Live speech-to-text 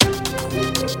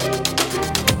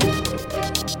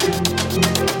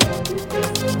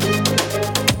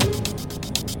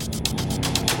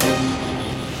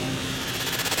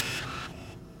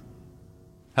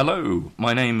Hello,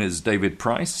 my name is David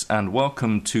Price and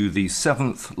welcome to the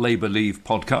 7th Labour Leave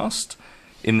podcast.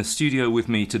 In the studio with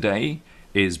me today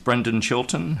is Brendan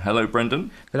Chilton. Hello, Brendan.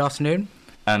 Good afternoon.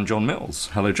 And John Mills.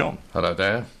 Hello, John. Hello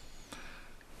there.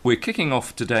 We're kicking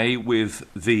off today with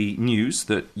the news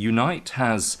that Unite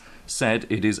has said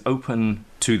it is open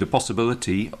to the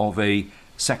possibility of a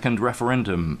second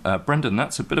referendum. Brendan,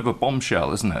 that's a bit of a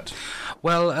bombshell, isn't it?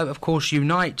 Well, of course,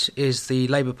 Unite is the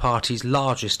Labour Party's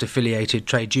largest affiliated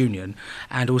trade union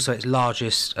and also its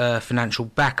largest financial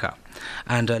backer.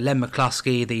 And Len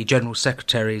McCluskey, the General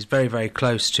Secretary, is very, very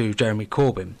close to Jeremy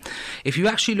Corbyn. If you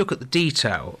actually look at the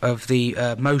detail of the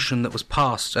motion that was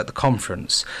passed at the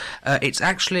conference, it's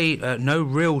actually no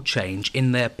real change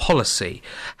in their policy.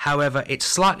 However, it's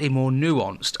slightly more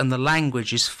nuanced and the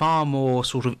language is far more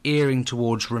sort of earing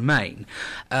towards Remain.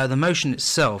 The motion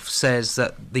itself says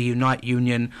that the Unite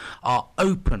Union are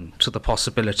open to the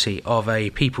possibility of a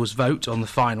people's vote on the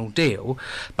final deal,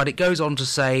 but it goes on to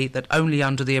say that only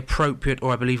under the appropriate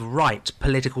or I believe right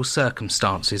political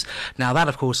circumstances. Now that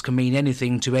of course can mean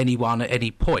anything to anyone at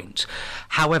any point.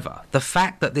 However, the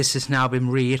fact that this has now been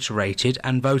reiterated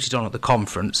and voted on at the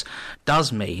conference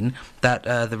does mean that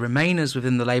the Remainers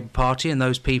within the Labour Party and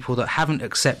those people that haven't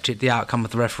accepted the outcome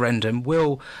of the referendum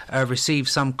will receive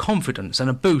some confidence and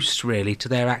a boost really to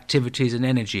their activities and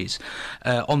energies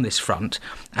on this front.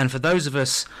 And for those of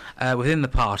us within the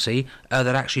party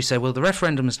that actually say, well, the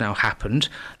referendum has now happened,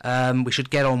 we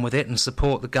should get on with it and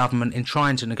support the government in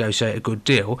trying to negotiate a good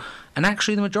deal. And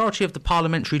actually the majority of the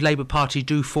Parliamentary Labour Party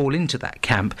do fall into that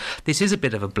camp. This is a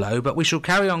bit of a blow, but we shall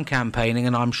carry on campaigning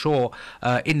and I'm sure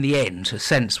in the end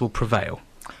sense will prevail.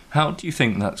 How do you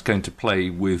think that's going to play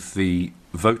with the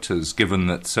voters, given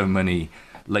that so many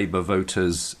Labour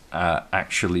voters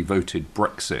actually voted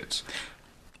Brexit?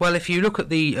 Well, if you look at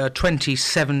the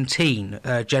 2017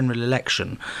 general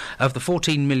election, of the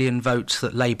 14 million votes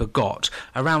that Labour got,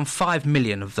 around 5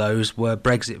 million of those were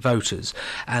Brexit voters,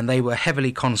 and they were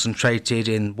heavily concentrated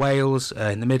in Wales,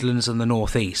 in the Midlands and the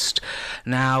North East.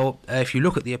 Now, if you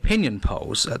look at the opinion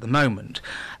polls at the moment,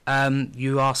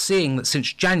 you are seeing that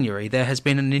since January there has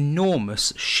been an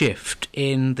enormous shift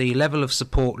in the level of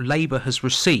support Labour has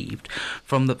received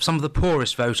from some of the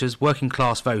poorest voters, working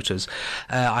class voters.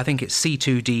 I think it's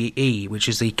C2DE, which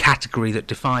is the category that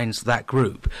defines that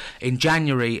group. In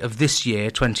January of this year,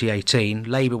 2018,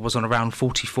 Labour was on around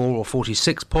 44 or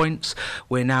 46 points.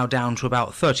 We're now down to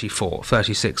about 34,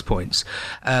 36 points.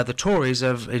 The Tories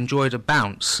have enjoyed a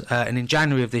bounce, and in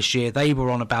January of this year they were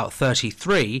on about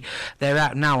 33. They're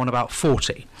out now on about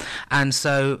 40. And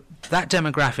so that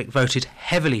demographic voted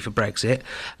heavily for Brexit.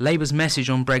 Labour's message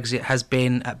on Brexit has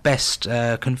been at best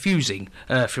confusing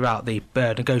throughout the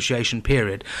negotiation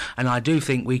period, and I do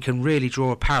think we can really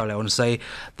draw a parallel and say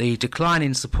the decline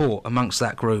in support amongst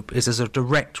that group is as a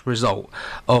direct result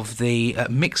of the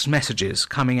mixed messages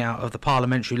coming out of the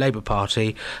Parliamentary Labour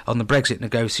Party on the Brexit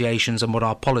negotiations and what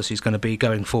our policy is going to be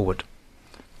going forward.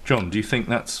 John, do you think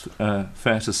that's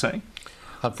fair to say?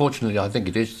 Unfortunately, I think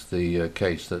it is the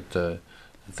case that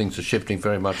things are shifting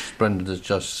very much, as Brendan has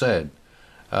just said.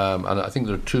 And I think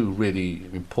there are two really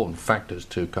important factors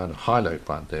to kind of highlight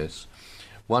about this.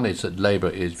 One is that Labour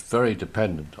is very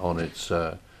dependent on its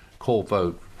core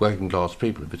vote, working class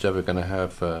people, if it's ever going to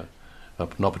have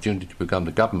an opportunity to become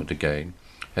the government again.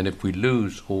 And if we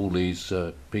lose all these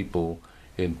people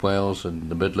in Wales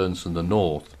and the Midlands and the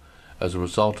North as a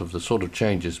result of the sort of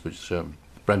changes which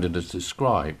Brendan has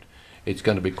described, it's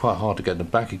going to be quite hard to get them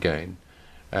back again.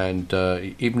 And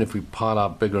even if we pile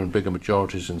up bigger and bigger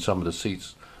majorities in some of the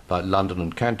seats like London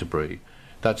and Canterbury,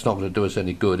 that's not going to do us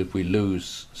any good if we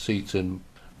lose seats in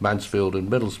Mansfield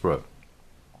and Middlesbrough.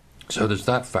 So there's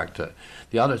that factor.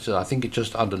 The other is, I think it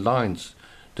just underlines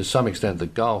to some extent the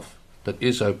gulf that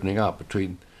is opening up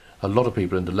between a lot of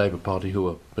people in the Labour Party who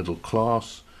are middle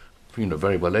class,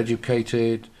 very well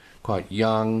educated, quite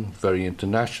young, very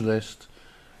internationalist,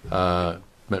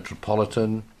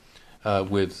 metropolitan,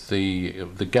 with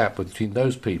the gap between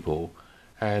those people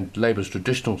and Labour's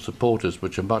traditional supporters,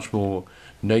 which are much more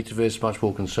nativist, much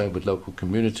more concerned with local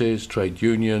communities, trade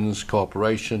unions,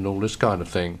 cooperation, all this kind of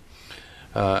thing.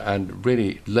 And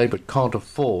really, Labour can't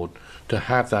afford to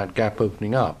have that gap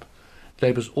opening up.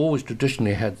 Labour's always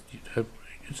traditionally had a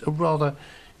rather,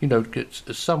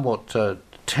 somewhat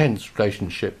tense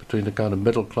relationship between the kind of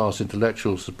middle-class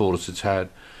intellectual supporters it's had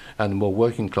and the more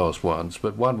working-class ones.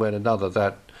 But one way or another,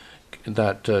 that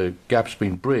gap's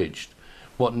been bridged.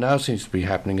 What now seems to be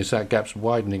happening is that gap's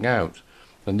widening out.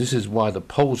 And this is why the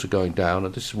polls are going down,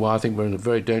 and this is why I think we're in a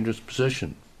very dangerous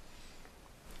position.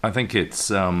 I think it's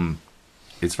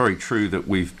very true that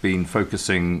we've been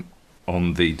focusing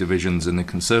on the divisions in the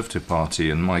Conservative Party,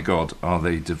 and my God, are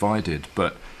they divided.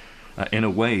 But in a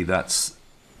way, that's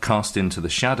cast into the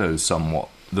shadows somewhat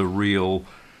the real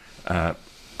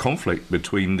conflict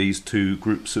between these two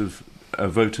groups of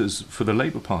voters for the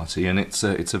Labour Party, and it's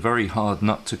a very hard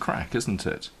nut to crack, isn't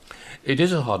it? It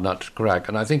is a hard nut to crack,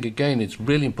 and I think, again, it's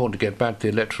really important to get back to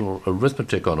the electoral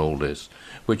arithmetic on all this,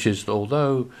 which is,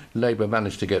 although Labour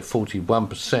managed to get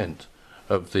 41%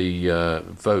 of the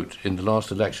vote in the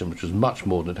last election, which was much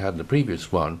more than it had in the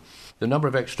previous one, the number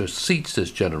of extra seats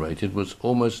this generated was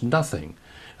almost nothing.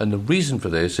 And the reason for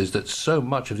this is that so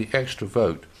much of the extra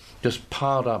vote just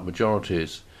piled up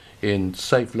majorities in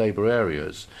safe Labour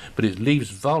areas, but it leaves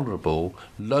vulnerable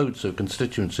loads of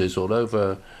constituencies all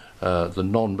over the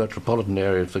non-metropolitan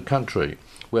area of the country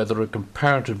where there are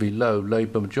comparatively low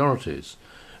Labour majorities.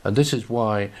 And this is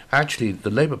why actually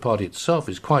the Labour Party itself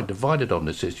is quite divided on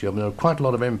this issue. I mean, there are quite a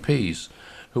lot of MPs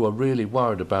who are really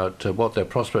worried about what their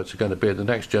prospects are going to be at the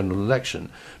next general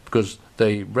election, because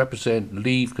they represent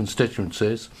Leave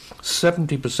constituencies.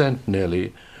 70%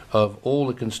 nearly of all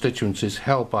the constituencies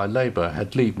held by Labour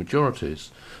had Leave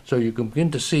majorities. So you can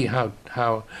begin to see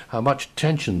how much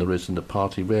tension there is in the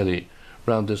party really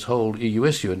around this whole EU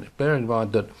issue. And bear in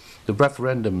mind that the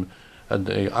referendum and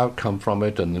the outcome from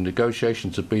it and the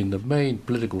negotiations have been the main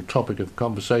political topic of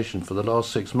conversation for the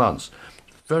last 6 months.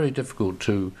 Very difficult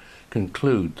to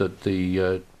conclude that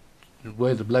the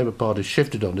way the Labour Party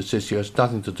shifted on this issue has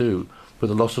nothing to do with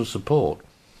the loss of support.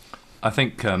 I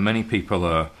think many people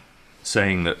are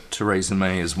saying that Theresa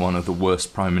May is one of the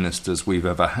worst prime ministers we've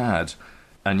ever had,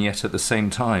 and yet at the same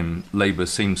time Labour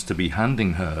seems to be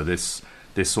handing her this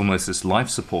almost this life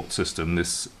support system,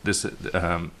 this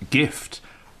gift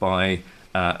by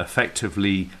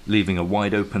effectively leaving a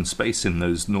wide open space in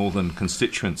those northern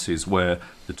constituencies where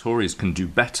the Tories can do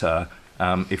better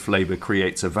if Labour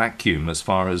creates a vacuum as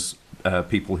far as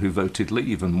people who voted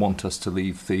Leave and want us to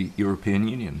leave the European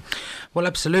Union. Well,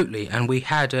 absolutely. And we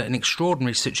had an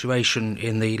extraordinary situation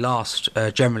in the last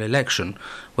general election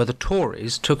where the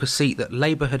Tories took a seat that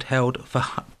Labour had held for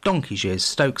donkey's years,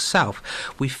 Stoke South.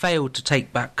 We failed to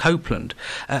take back Copeland.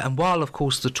 And while, of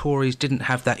course, the Tories didn't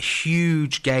have that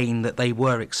huge gain that they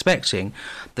were expecting,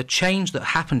 the change that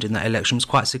happened in that election was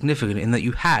quite significant in that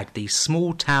you had these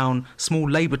small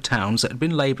Labour towns that had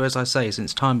been Labour, as I say,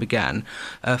 since time began,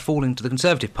 falling to the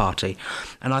Conservative Party.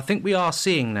 And I think we are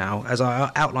seeing now, as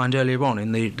I outlined earlier on,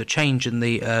 in the change in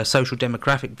the social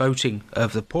demographic voting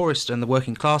of the poorest and the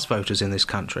working class voters in this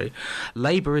country,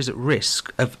 Labour is at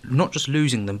risk of not just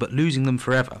losing them, but losing them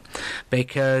forever.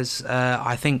 Because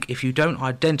I think if you don't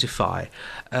identify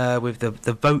with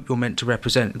the vote you're meant to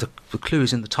represent, the clue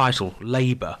is in the title,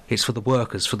 Labour. It's for the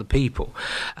workers, for the people.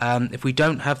 If we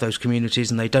don't have those communities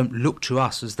and they don't look to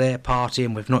us as their party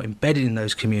and we've not embedded in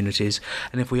those communities,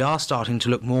 and if we are starting to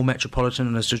look more metropolitan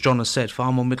and, as John has said,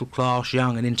 far more middle class,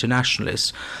 young and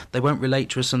internationalists, they won't relate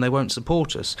to us and they won't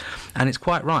support us. And it's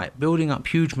quite right. Building up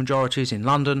huge majorities in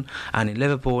London and in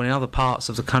Liverpool and in other parts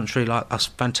of the country like us,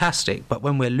 fantastic. But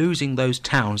when we're losing those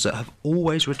towns that have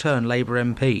always returned Labour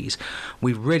MPs,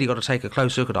 we've really got to take a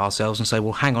close look at ourselves and say,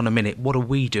 well, hang on a minute, what are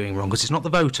we doing wrong? Because it's not the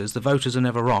voters are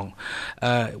never wrong.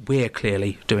 We're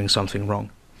clearly doing something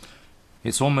wrong.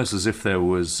 It's almost as if there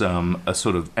was a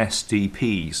sort of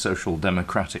SDP, Social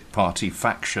Democratic Party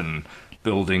faction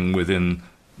building within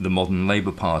the modern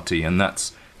Labour Party, and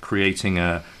that's creating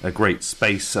a great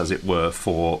space, as it were,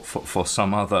 for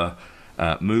some other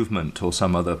movement or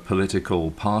some other political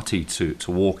party to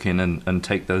walk in and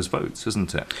take those votes,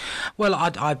 isn't it? Well,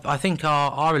 I think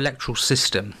our electoral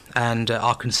system and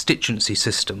our constituency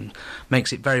system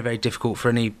makes it very, very difficult for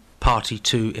any party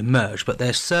to emerge, but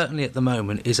there certainly at the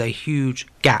moment is a huge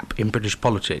gap in British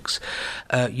politics.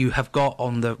 You have got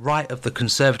on the right of the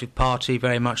Conservative Party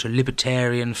very much a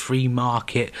libertarian, free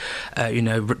market,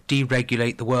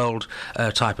 deregulate the world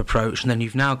type approach, and then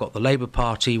you've now got the Labour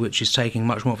Party, which is taking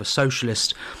much more of a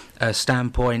socialist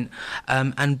standpoint,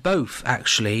 and both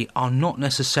actually are not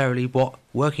necessarily what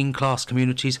working class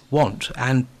communities want.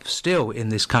 And still in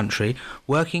this country,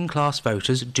 working class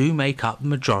voters do make up the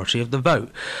majority of the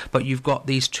vote. But you've got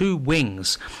these two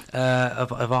wings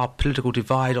of our political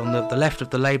divide on the left of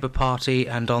the Labour Party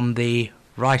and on the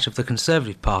right of the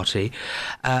Conservative Party,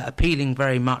 appealing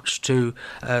very much to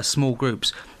small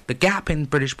groups. The gap in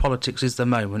British politics is the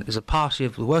moment is a party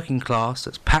of the working class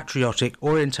that's patriotic,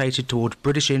 orientated towards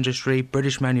British industry,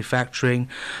 British manufacturing,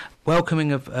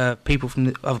 welcoming of people from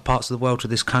the other parts of the world to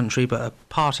this country, but a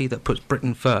party that puts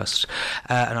Britain first.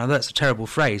 And I know that's a terrible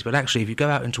phrase, but actually if you go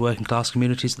out into working class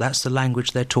communities, that's the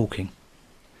language they're talking.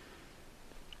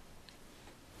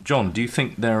 John, do you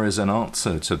think there is an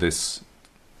answer to this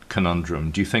conundrum?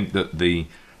 Do you think that the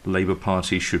Labour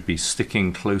Party should be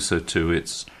sticking closer to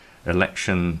its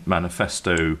election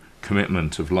manifesto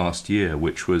commitment of last year,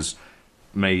 which was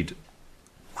made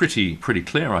pretty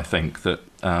clear, I think, that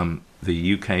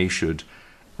the UK should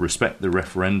respect the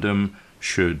referendum,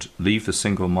 should leave the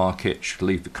single market, should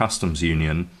leave the customs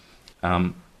union,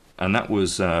 and that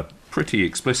was pretty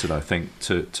explicit, I think,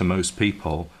 to most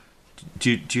people.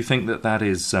 Do you think that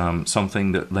is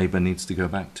something that Labour needs to go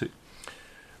back to?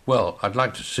 Well, I'd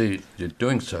like to see it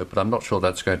doing so, but I'm not sure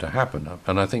that's going to happen.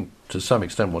 And I think to some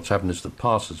extent what's happened is the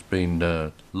past has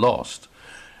been lost.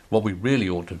 What we really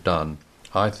ought to have done,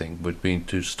 I think, would be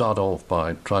to start off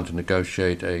by trying to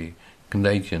negotiate a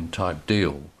Canadian-type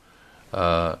deal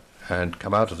and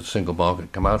come out of the single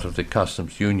market, come out of the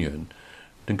customs union,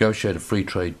 negotiate a free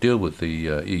trade deal with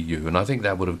the EU. And I think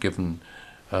that would have given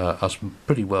us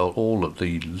pretty well all that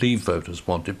the Leave voters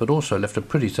wanted, but also left a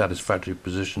pretty satisfactory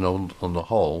position on the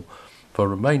whole for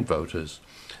Remain voters.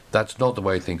 That's not the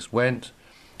way things went.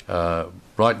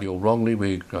 Rightly or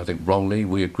wrongly, I think wrongly,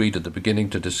 we agreed at the beginning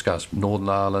to discuss Northern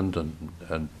Ireland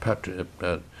and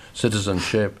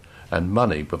citizenship and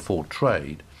money before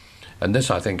trade. And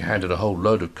this, I think, handed a whole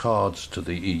load of cards to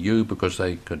the EU because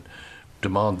they could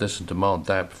demand this and demand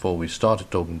that before we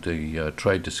started talking to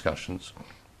trade discussions.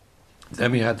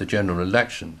 Then we had the general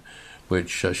election,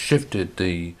 which shifted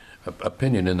the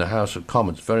opinion in the House of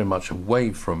Commons very much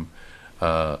away from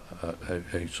a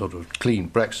sort of clean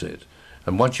Brexit.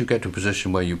 And once you get to a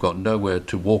position where you've got nowhere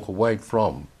to walk away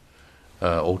from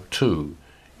or to,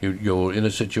 you're in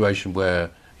a situation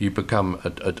where you become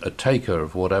a taker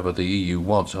of whatever the EU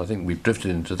wants. And I think we've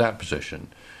drifted into that position.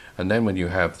 And then when you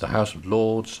have the House of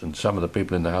Lords and some of the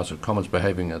people in the House of Commons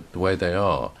behaving the way they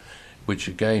are, which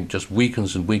again just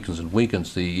weakens and weakens and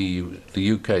weakens the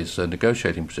UK's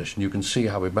negotiating position, you can see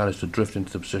how we've managed to drift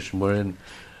into the position we're in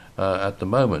at the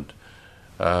moment.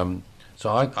 So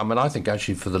I think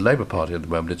actually for the Labour Party at the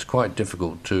moment, it's quite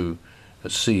difficult to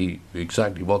see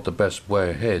exactly what the best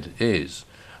way ahead is.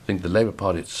 I think the Labour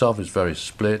Party itself is very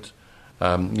split.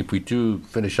 If we do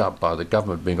finish up by the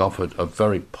government being offered a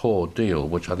very poor deal,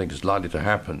 which I think is likely to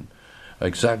happen,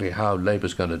 exactly how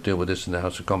Labour's going to deal with this in the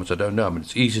House of Commons, I don't know. I mean,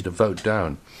 it's easy to vote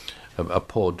down a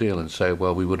poor deal and say,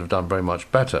 well, we would have done very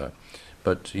much better.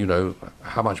 But, you know,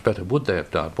 how much better would they have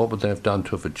done? What would they have done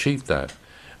to have achieved that?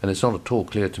 And it's not at all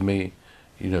clear to me,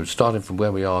 you know, starting from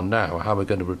where we are now, how we're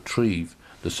going to retrieve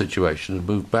the situation and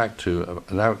move back to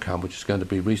an outcome which is going to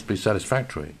be reasonably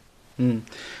satisfactory.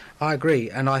 I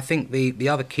agree, and I think the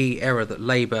other key error that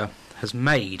Labour has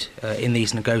made in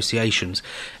these negotiations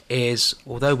is,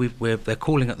 although they're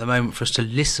calling at the moment for us to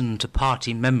listen to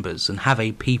party members and have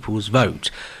a people's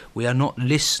vote, we are not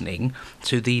listening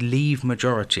to the Leave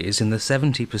majorities in the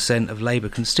 70% of Labour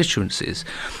constituencies.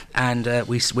 And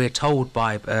we're told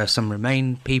by some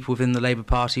Remain people within the Labour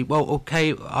Party, well,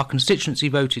 OK, our constituency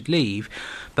voted Leave,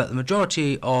 but the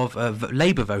majority of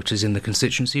Labour voters in the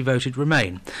constituency voted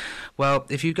Remain. Well,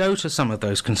 if you go to some of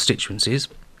those constituencies,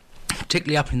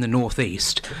 particularly up in the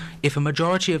northeast, if a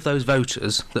majority of those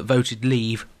voters that voted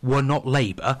Leave were not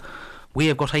Labour, we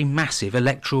have got a massive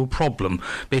electoral problem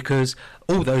because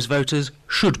all those voters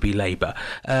should be Labour.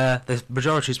 The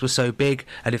majorities were so big,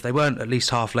 and if they weren't at least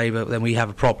half Labour, then we have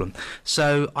a problem.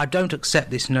 So I don't accept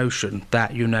this notion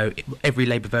that, you know, every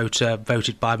Labour voter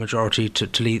voted by majority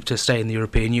to stay in the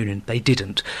European Union. They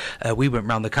didn't. We went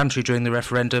round the country during the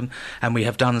referendum, and we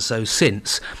have done so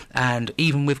since. And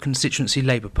even with constituency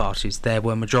Labour parties, there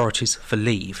were majorities for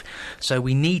Leave. So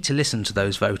we need to listen to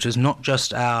those voters, not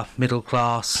just our middle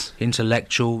class,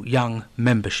 intellectual, young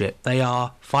membership. They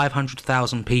are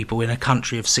 500,000 people in a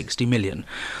country of 60 million.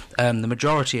 The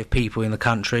majority of people in the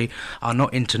country are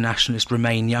not internationalist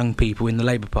Remain young people in the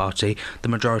Labour Party. The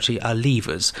majority are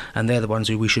Leavers, and they're the ones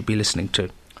who we should be listening to.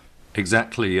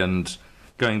 Exactly, and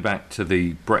going back to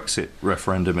the Brexit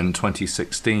referendum in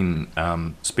 2016,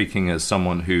 speaking as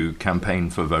someone who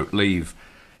campaigned for Vote Leave,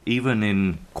 even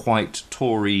in quite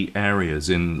Tory areas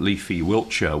in leafy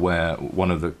Wiltshire, where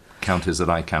one of the counties that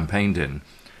I campaigned in,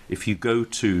 if you go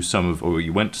to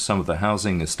you went to some of the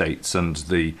housing estates and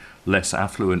the less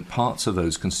affluent parts of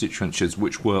those constituencies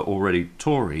which were already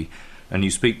Tory, and you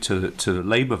speak to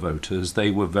Labour voters, they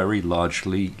were very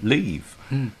largely Leave.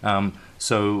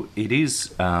 So it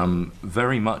is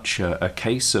very much a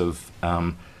case of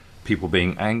people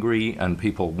being angry and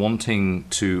people wanting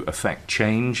to effect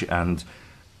change, and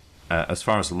as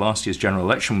far as the last year's general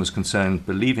election was concerned,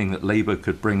 believing that Labour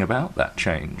could bring about that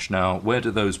change. Now, where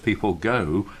do those people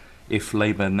go if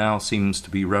Labour now seems to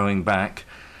be rowing back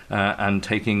and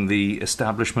taking the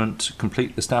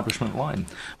complete establishment line.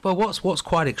 Well, what's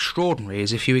quite extraordinary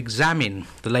is if you examine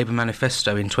the Labour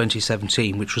manifesto in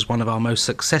 2017, which was one of our most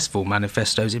successful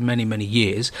manifestos in many, many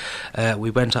years, we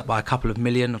went up by a couple of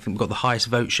million. I think we got the highest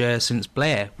vote share since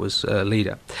Blair was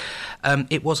leader.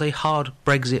 It was a hard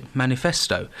Brexit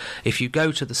manifesto. If you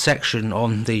go to the section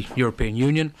on the European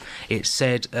Union, it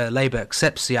said Labour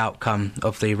accepts the outcome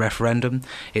of the referendum.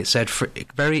 It said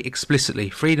very explicitly,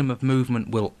 freedom of movement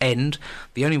will end.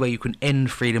 The only way you can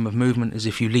end freedom of movement is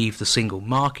if you leave the single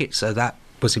market, so that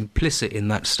was implicit in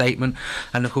that statement.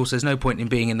 And of course there's no point in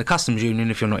being in the customs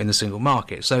union if you're not in the single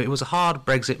market. So it was a hard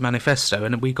Brexit manifesto,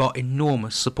 and we got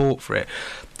enormous support for it.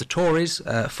 The Tories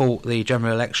fought the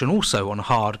general election also on a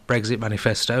hard Brexit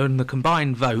manifesto, and the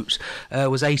combined vote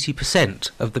was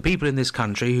 80% of the people in this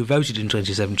country who voted in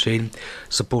 2017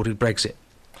 supported Brexit.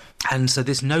 And so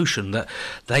this notion that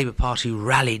the Labour Party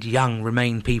rallied young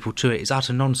Remain people to it is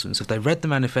utter nonsense. If they read the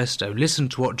manifesto, listened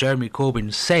to what Jeremy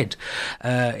Corbyn said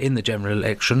in the general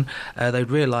election, they'd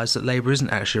realise that Labour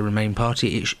isn't actually a Remain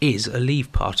party, it is a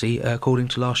Leave party, according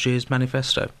to last year's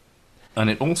manifesto. And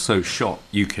it also shot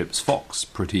UKIP's Fox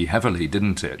pretty heavily,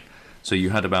 didn't it? So you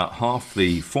had about half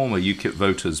the former UKIP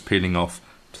voters peeling off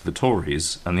to the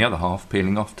Tories and the other half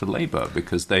peeling off to Labour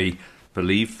because they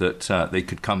believed that they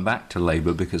could come back to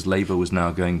Labour because Labour was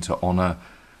now going to honour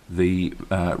the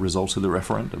result of the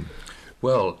referendum.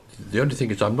 Well, the only thing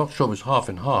is I'm not sure it was half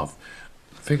and half.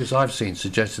 Figures I've seen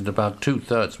suggested about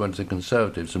 2/3 went to the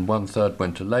Conservatives and 1/3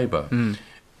 went to Labour.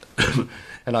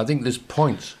 And I think this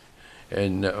points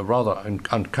in a rather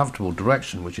uncomfortable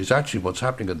direction, which is actually what's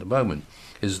happening at the moment,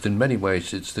 is that in many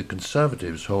ways it's the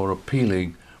Conservatives who are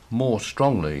appealing more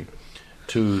strongly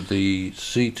to the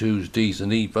C2s, Ds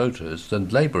and E voters than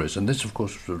Labour is. And this, of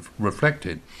course, was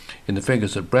reflected in the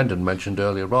figures that Brendan mentioned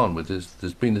earlier on, with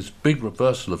there's been this big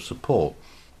reversal of support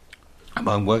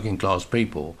among working class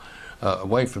people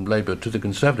away from Labour to the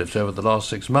Conservatives over the last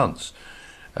 6 months.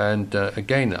 And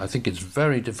again, I think it's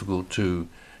very difficult to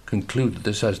conclude that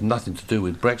this has nothing to do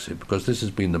with Brexit, because this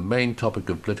has been the main topic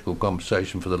of political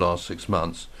conversation for the last 6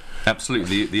 months.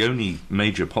 Absolutely. The only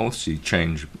major policy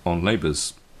change on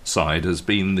Labour's side has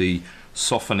been the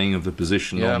softening of the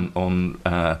position on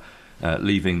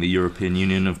leaving the European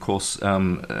Union, of course,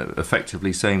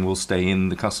 effectively saying we'll stay in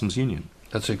the customs union.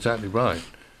 That's exactly right.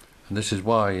 And this is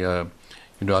why, I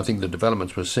think the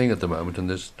developments we're seeing at the moment and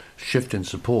this shift in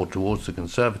support towards the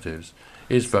Conservatives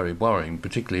is very worrying,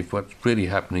 particularly if what's really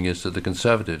happening is that the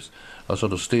Conservatives are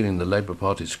sort of stealing the Labour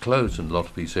Party's clothes in a lot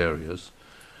of these areas.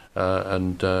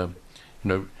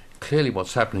 Clearly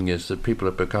what's happening is that people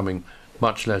are becoming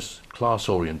much less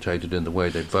class-orientated in the way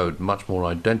they vote, much more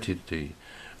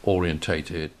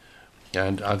identity-orientated.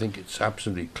 And I think it's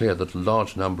absolutely clear that a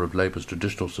large number of Labour's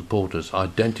traditional supporters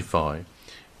identify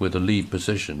with a Leave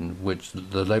position, which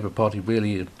the Labour Party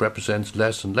really represents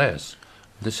less and less.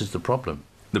 This is the problem.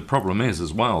 The problem is,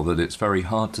 as well, that it's very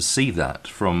hard to see that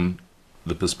from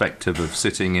the perspective of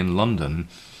sitting in London,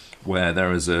 where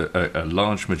there is a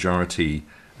large majority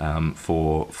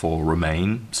for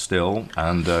Remain still,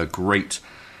 and a great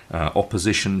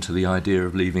opposition to the idea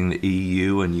of leaving the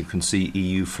EU, and you can see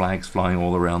EU flags flying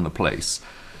all around the place.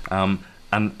 And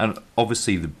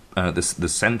obviously the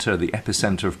centre, the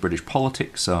epicentre of British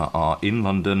politics are in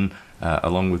London,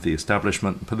 along with the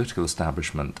establishment, political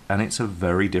establishment, and it's a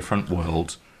very different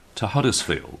world to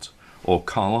Huddersfield or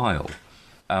Carlisle.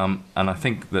 And I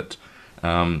think that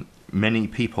many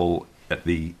people at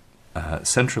the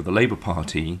centre of the Labour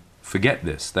Party forget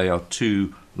this. They are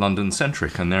too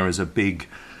London-centric, and there is a big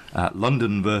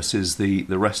London versus the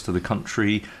rest of the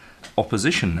country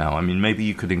opposition now. I mean, maybe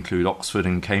you could include Oxford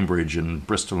and Cambridge and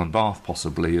Bristol and Bath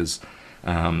possibly as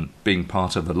being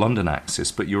part of the London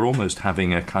axis, but you're almost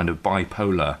having a kind of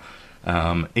bipolar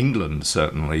England,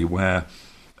 certainly, where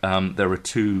there are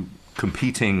two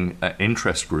competing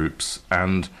interest groups,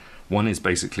 and one is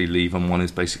basically Leave and one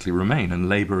is basically Remain, and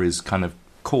Labour is kind of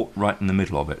caught right in the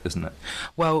middle of it, isn't it?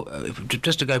 Well,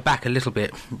 just to go back a little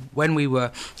bit, when we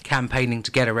were campaigning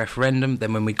to get a referendum,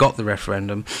 then when we got the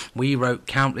referendum, we wrote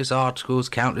countless articles,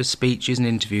 countless speeches and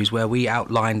interviews where we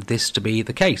outlined this to be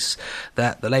the case,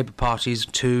 that the Labour Party is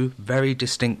two very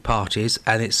distinct parties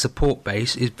and its support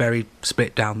base is very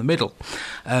split down the middle.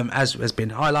 As has been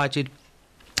highlighted,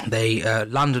 the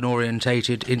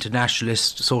London-orientated,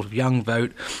 internationalist sort of young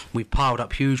vote, we've piled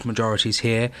up huge majorities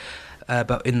here.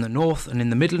 but in the North and in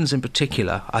the Midlands in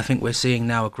particular, I think we're seeing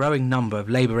now a growing number of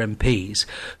Labour MPs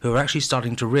who are actually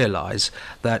starting to realise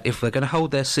that if we're going to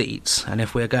hold their seats and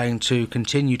if we're going to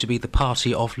continue to be the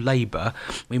party of Labour,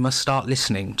 we must start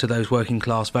listening to those working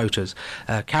class voters.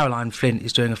 Caroline Flint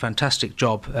is doing a fantastic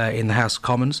job in the House of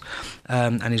Commons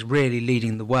and is really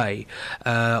leading the way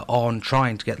on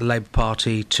trying to get the Labour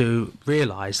Party to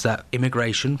realise that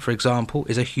immigration, for example,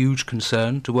 is a huge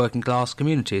concern to working class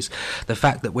communities. The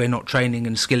fact that we're not training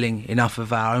and skilling enough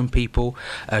of our own people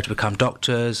to become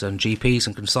doctors and GPs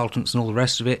and consultants and all the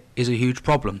rest of it is a huge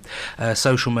problem.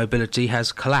 Social mobility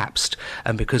has collapsed,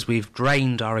 and because we've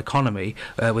drained our economy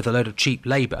with a load of cheap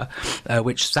labour,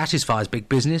 which satisfies big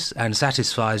business and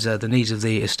satisfies the needs of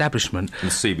the establishment.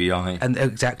 And CBI. And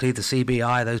exactly, the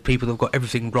CBI, those people that have got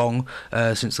everything wrong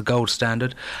since the gold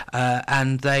standard,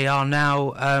 and they are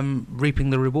now reaping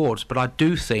the rewards. But I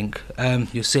do think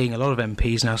you're seeing a lot of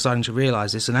MPs now starting to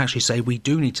realise this and actually say we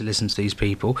do need to listen to these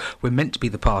people. We're meant to be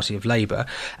the party of Labour,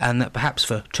 and that perhaps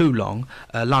for too long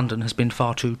London has been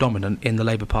far too dominant in the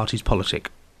Labour Party's politic.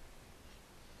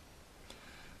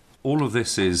 All of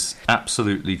this is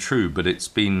absolutely true, but it's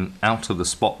been out of the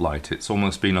spotlight. It's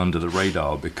almost been under the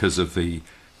radar because of the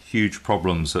huge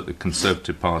problems that the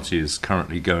Conservative Party is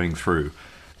currently going through,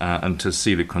 and to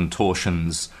see the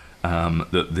contortions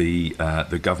that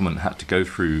the government had to go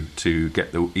through to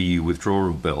get the EU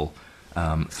withdrawal bill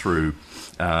through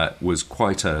was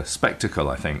quite a spectacle,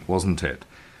 I think, wasn't it?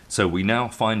 So we now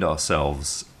find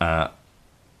ourselves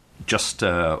just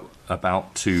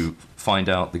about to find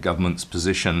out the government's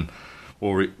position,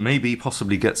 or it maybe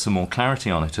possibly get some more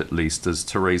clarity on it at least, as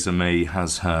Theresa May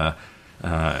has her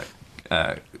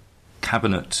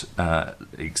cabinet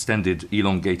extended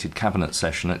elongated cabinet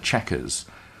session at Chequers,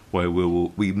 where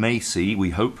we may see,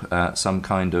 we hope, some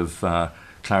kind of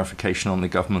clarification on the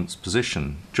government's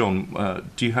position. John,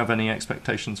 do you have any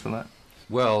expectations for that?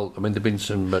 Well, I mean, there have been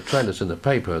some trailers in the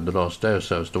paper in the last day or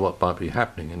so as to what might be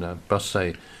happening, and I must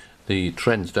say the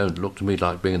trends don't look to me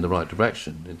like being in the right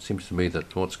direction. It seems to me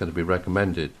that what's going to be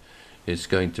recommended is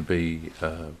going to be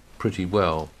pretty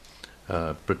well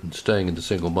Britain staying in the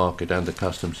single market and the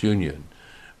customs union,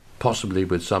 possibly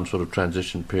with some sort of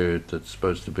transition period that's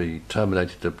supposed to be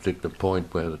terminated at a particular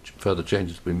point where further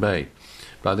changes will be made.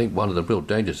 But I think one of the real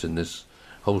dangers in this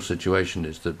whole situation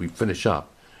is that we finish up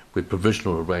with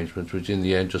provisional arrangements which in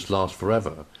the end just last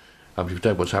forever. If you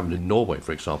take what's happened in Norway,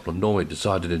 for example, Norway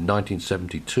decided in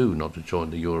 1972 not to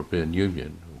join the European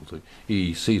Union, or the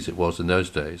EEC as it was in those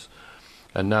days,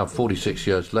 and now 46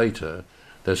 years later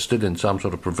they're still in some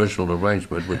sort of provisional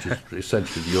arrangement which is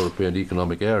essentially the European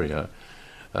Economic Area,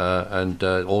 and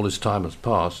all this time has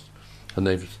passed, and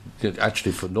they've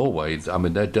actually, for Norway, I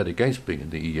mean, they're dead against being in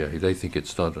the EEA. They think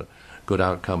it's not a good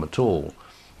outcome at all.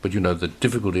 But, you know, the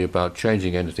difficulty about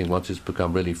changing anything once it's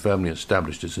become really firmly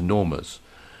established is enormous.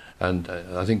 And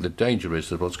I think the danger is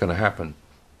that what's going to happen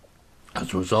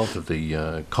as a result of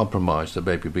the compromise that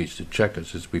may be reached at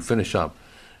Chequers is we finish up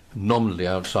nominally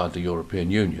outside the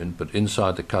European Union, but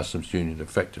inside the customs union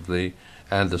effectively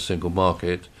and the single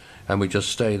market, and we just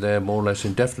stay there more or less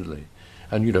indefinitely.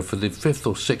 And, you know, for the fifth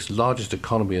or sixth largest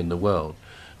economy in the world,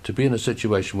 to be in a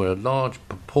situation where a large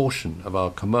proportion of our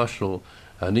commercial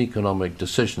and economic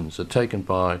decisions are taken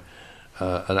by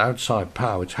an outside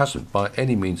power which hasn't by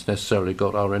any means necessarily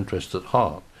got our interests at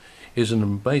heart is an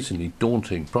amazingly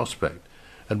daunting prospect,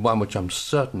 and one which I'm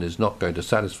certain is not going to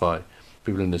satisfy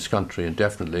people in this country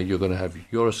indefinitely. You're going to have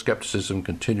Euroscepticism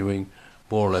continuing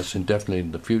more or less indefinitely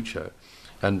in the future,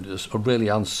 and a really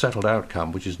unsettled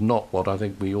outcome, which is not what I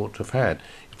think we ought to have had.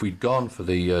 If we'd gone for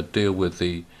the deal with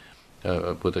a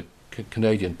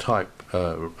Canadian type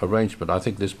arrangement, I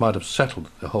think this might have settled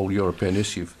the whole European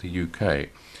issue for the UK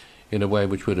in a way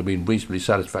which would have been reasonably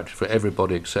satisfactory for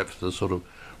everybody except for the sort of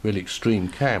really extreme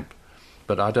camp.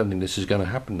 But I don't think this is going to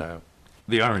happen now.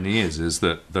 The irony is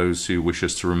that those who wish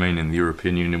us to remain in the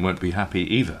European Union won't be happy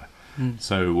either.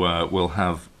 So we'll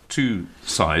have two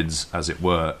sides, as it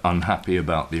were, unhappy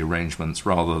about the arrangements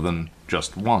rather than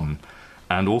just one,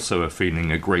 and also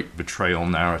a great betrayal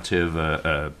narrative,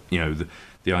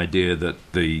 the idea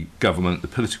that the government, the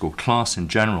political class in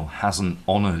general, hasn't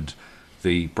honoured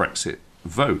the Brexit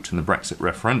vote and the Brexit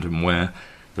referendum, where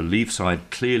the Leave side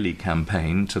clearly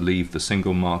campaigned to leave the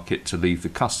single market, to leave the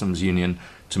customs union,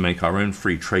 to make our own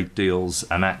free trade deals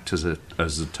and act as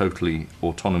a totally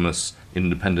autonomous,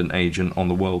 independent agent on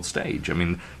the world stage. I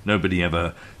mean, nobody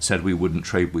ever said we wouldn't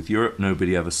trade with Europe.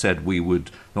 Nobody ever said we would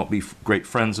not be great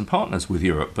friends and partners with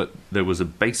Europe. But there was a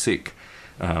basic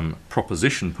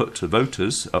proposition put to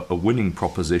voters, a winning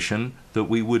proposition, that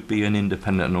we would be an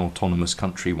independent and autonomous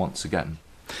country once again.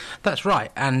 That's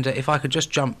right, and if I could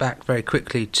just jump back very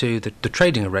quickly to the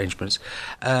trading arrangements,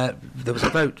 there was a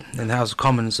vote in the House of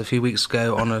Commons a few weeks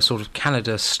ago on a sort of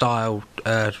Canada-style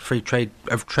free trade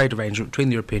arrangement between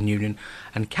the European Union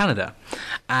and Canada,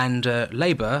 and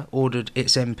Labour ordered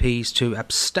its MPs to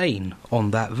abstain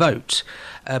on that vote.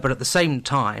 But at the same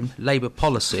time, Labour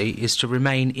policy is to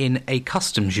remain in a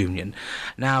customs union.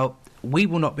 Now, we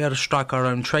will not be able to strike our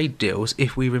own trade deals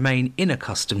if we remain in a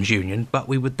customs union, but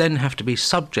we would then have to be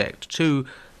subject to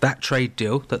that trade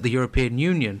deal that the European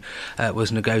Union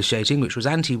was negotiating, which was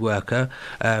anti-worker,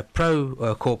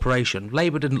 pro-corporation.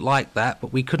 Labour didn't like that,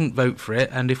 but we couldn't vote for it,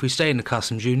 and if we stay in the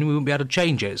customs union, we won't be able to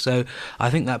change it. So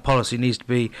I think that policy needs to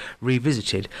be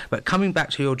revisited. But coming back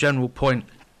to your general point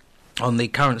on the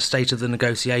current state of the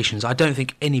negotiations, I don't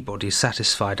think anybody is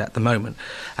satisfied at the moment.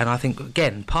 And I think,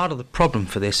 again, part of the problem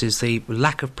for this is the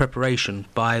lack of preparation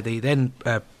by the then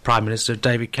Prime Minister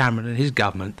David Cameron and his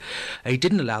government. He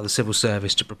didn't allow the civil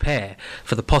service to prepare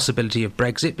for the possibility of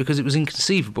Brexit because it was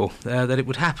inconceivable that it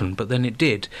would happen, but then it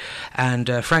did. And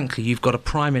frankly, you've got a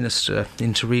Prime Minister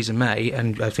in Theresa May,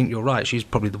 and I think you're right, she's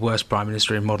probably the worst Prime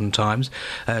Minister in modern times,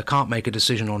 can't make a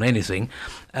decision on anything.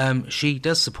 She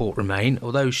does support Remain,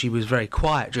 although she was very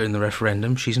quiet during the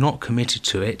referendum. She's not committed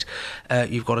to it.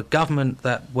 You've got a government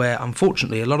where,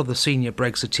 unfortunately, a lot of the senior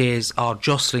Brexiteers are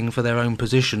jostling for their own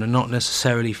position and not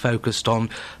necessarily focused on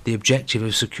the objective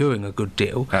of securing a good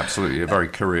deal. Absolutely, very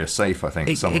career safe, I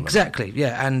think. Some exactly, of them.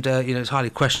 Yeah, and it's highly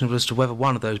questionable as to whether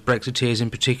one of those Brexiteers in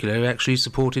particular actually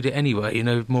supported it anyway.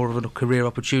 More of a career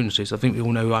opportunity. So I think we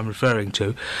all know who I'm referring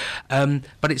to.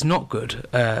 But it's not good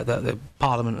that the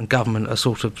Parliament and government are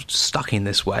sort of stuck in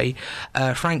this way.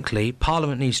 Frankly,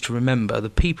 Parliament needs to remember the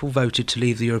people voted to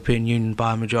leave the European Union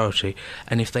by a majority,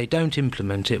 and if they don't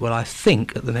implement it, well, I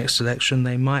think at the next election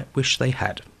they might wish they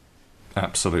had.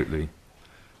 Absolutely.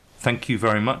 Thank you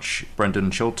very much,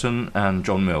 Brendan Chilton and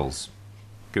John Mills.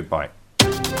 Goodbye.